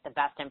have, like, the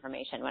best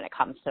information when it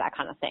comes to that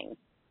kind of thing?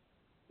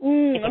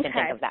 If you can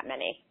think of that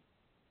many.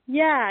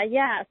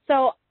 Yeah.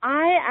 So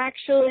I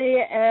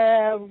actually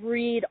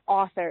read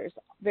authors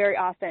very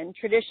often,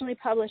 traditionally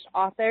published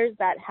authors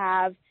that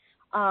have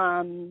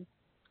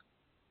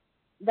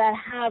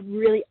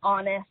really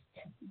honest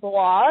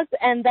blogs,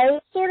 and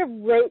those sort of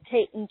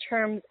rotate in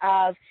terms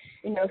of,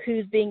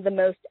 who's being the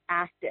most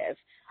active.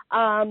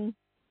 Let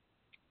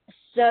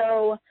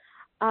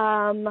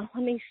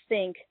me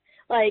think.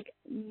 Like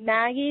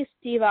Maggie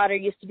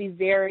Stiefvater used to be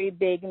very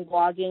big in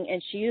blogging,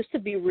 and she used to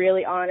be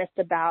really honest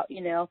about,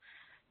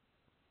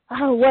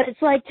 what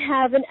it's like to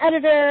have an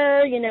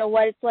editor,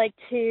 what it's like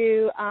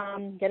to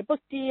get a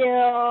book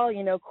deal,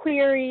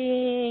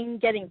 querying,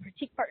 getting a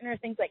critique partner,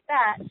 things like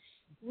that.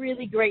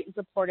 Really great and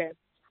supportive.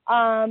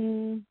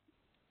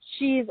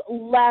 She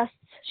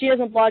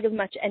doesn't blog as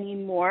much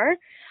anymore.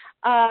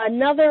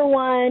 Another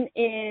one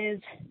is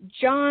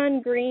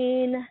John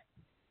Green.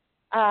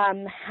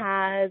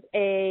 Has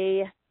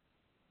a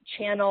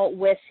channel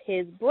with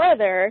his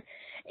brother,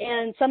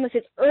 and some of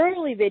his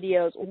early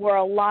videos were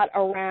a lot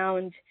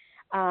around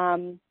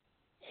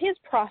his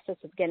process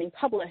of getting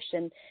published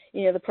and,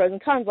 the pros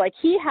and cons. Like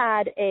he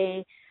had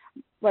a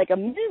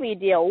movie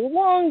deal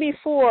long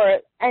before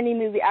any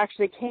movie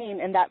actually came,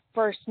 and that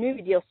first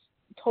movie deal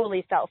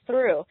totally fell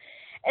through.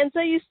 And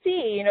so you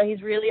see,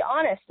 he's really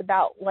honest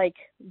about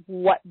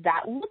what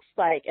that looks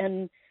like,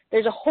 and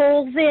there's a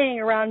whole thing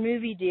around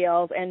movie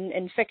deals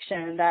and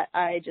fiction that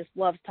I just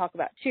love to talk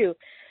about too.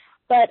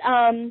 But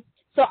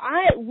so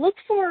I look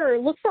for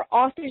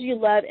authors you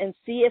love and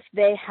see if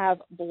they have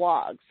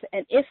blogs.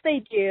 And if they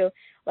do,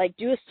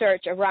 do a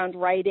search around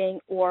writing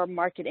or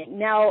marketing.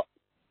 Now,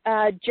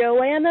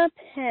 Joanna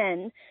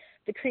Penn,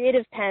 the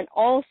Creative Penn,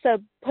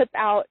 also puts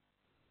out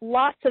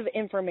lots of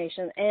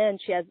information, and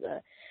she has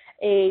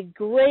a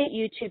great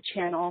YouTube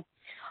channel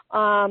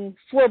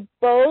for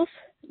both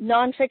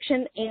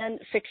nonfiction and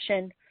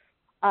fiction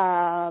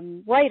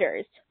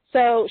writers.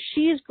 So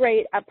she's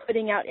great at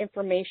putting out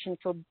information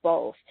for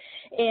both.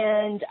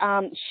 And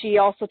she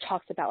also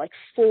talks about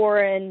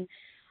foreign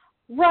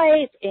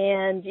rights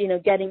and,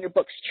 getting your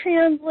books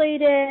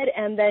translated.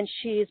 And then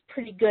she's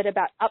pretty good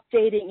about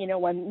updating,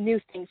 when new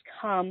things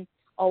come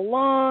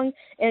along.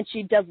 And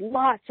she does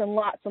lots and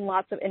lots and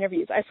lots of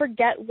interviews. I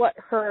forget what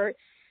her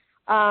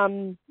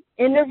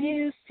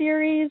interview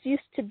series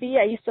used to be.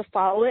 I used to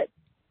follow it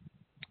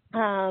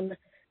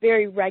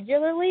very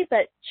regularly,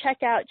 but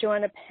check out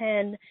Joanna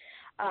Penn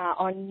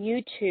on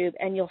YouTube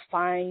and you'll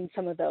find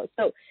some of those.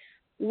 So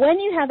when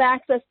you have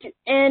access to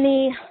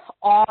any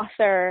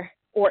author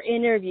or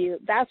interview,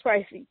 that's where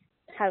I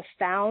have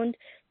found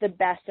the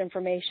best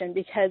information,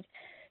 because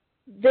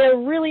they're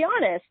really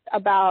honest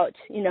about,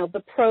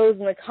 the pros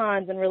and the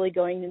cons and really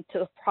going into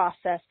the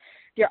process,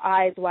 your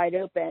eyes wide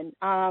open.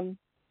 I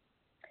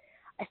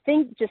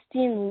think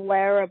Justine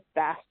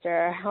Larabaster,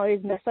 I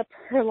always mess up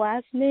her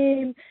last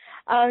name.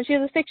 She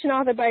was a fiction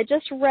author, but I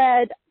just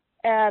read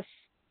a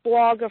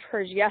blog of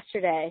hers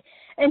yesterday,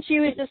 and she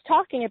was just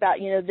talking about,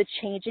 the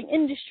changing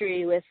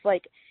industry with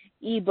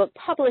ebook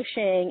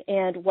publishing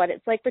and what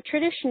it's like for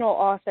traditional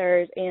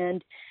authors,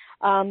 and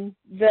the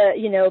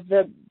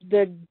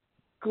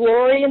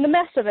glory and the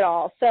mess of it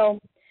all. So,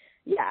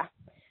 yeah,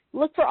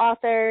 look for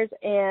authors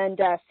and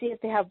see if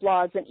they have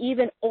blogs, and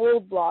even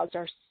old blogs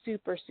are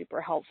super,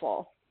 super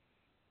helpful.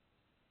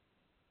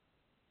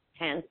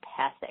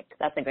 Fantastic.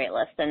 That's a great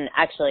list. And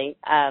actually,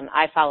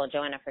 I followed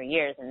Joanna for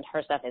years, and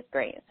her stuff is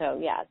great. So,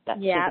 yeah,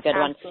 she's a good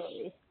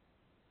absolutely. one.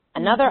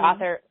 Another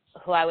author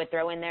who I would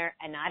throw in there,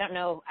 and I don't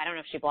know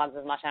if she blogs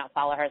as much. I don't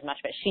follow her as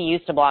much, but she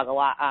used to blog a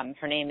lot.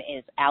 Her name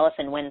is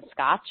Allison Wynne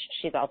Scotch.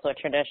 She's also a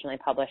traditionally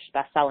published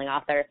best-selling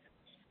author.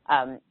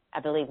 I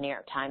believe New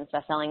York Times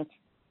bestselling.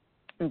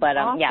 But,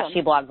 awesome. Yeah, she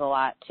blogs a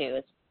lot, too.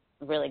 It's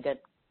really good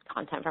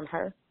content from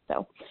her.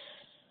 So,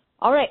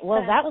 all right.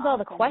 Well, that was all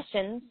the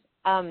questions.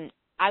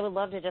 I would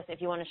love to just,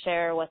 if you want to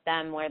share with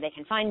them where they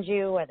can find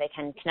you, where they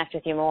can connect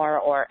with you more,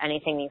 or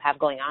anything you have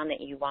going on that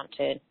you want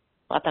to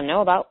let them know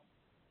about.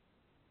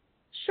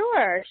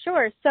 Sure.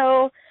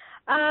 So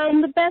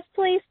the best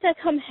place to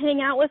come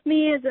hang out with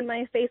me is in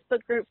my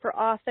Facebook group for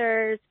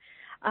authors.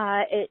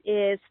 It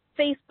is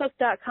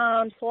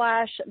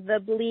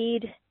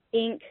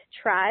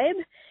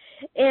facebook.com/thebleedInkTribe.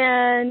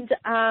 And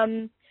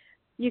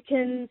you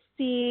can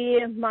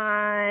see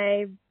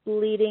my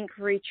Bleed Ink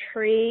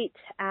retreat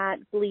at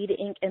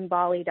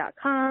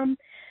bleedinkandbali.com.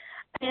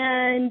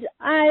 And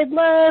I'd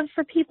love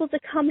for people to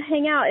come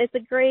hang out. It's a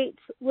great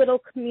little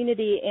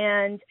community,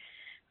 and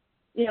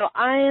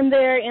I am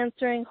there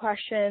answering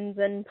questions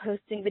and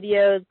posting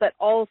videos, but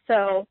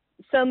also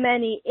so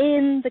many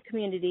in the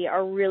community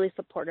are really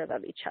supportive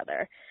of each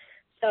other.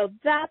 So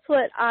that's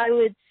what I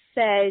would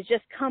say.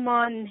 Just come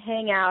on and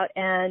hang out,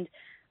 and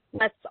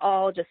let's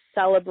all just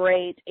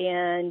celebrate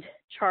and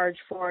charge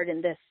forward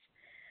in this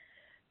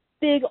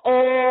big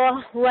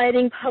old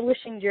writing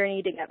publishing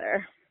journey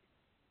together.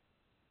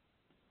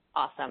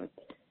 Awesome.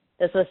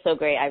 This was so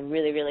great. I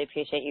really, really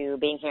appreciate you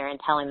being here and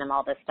telling them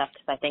all this stuff,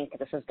 because I think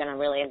this is going to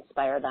really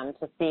inspire them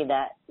to see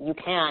that you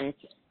can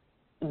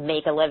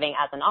make a living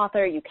as an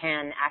author. You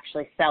can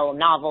actually sell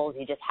novels.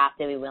 You just have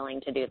to be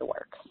willing to do the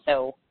work.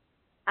 So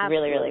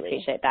Absolutely. Really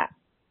appreciate that.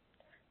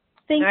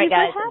 Thank All you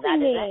right, for guys, having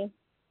that is me.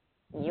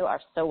 it. You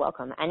are so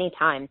welcome.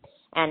 Anytime.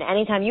 And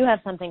anytime you have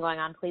something going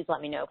on, please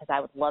let me know because I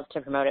would love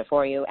to promote it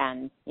for you.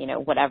 And, you know,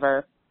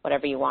 whatever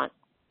you want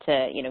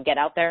to, you know, get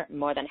out there, I'm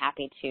more than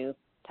happy to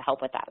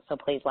help with that. So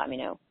please let me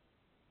know.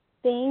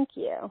 Thank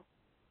you.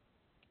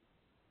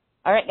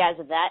 All right, guys,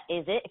 that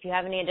is it. If you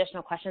have any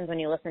additional questions when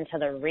you listen to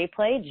the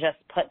replay, just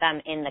put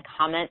them in the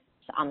comments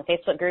on the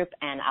Facebook group,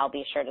 and I'll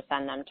be sure to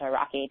send them to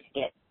Rocky to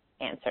get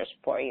answers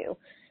for you.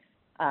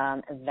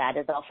 That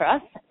is all for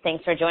us.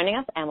 Thanks for joining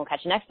us, and we'll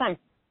catch you next time.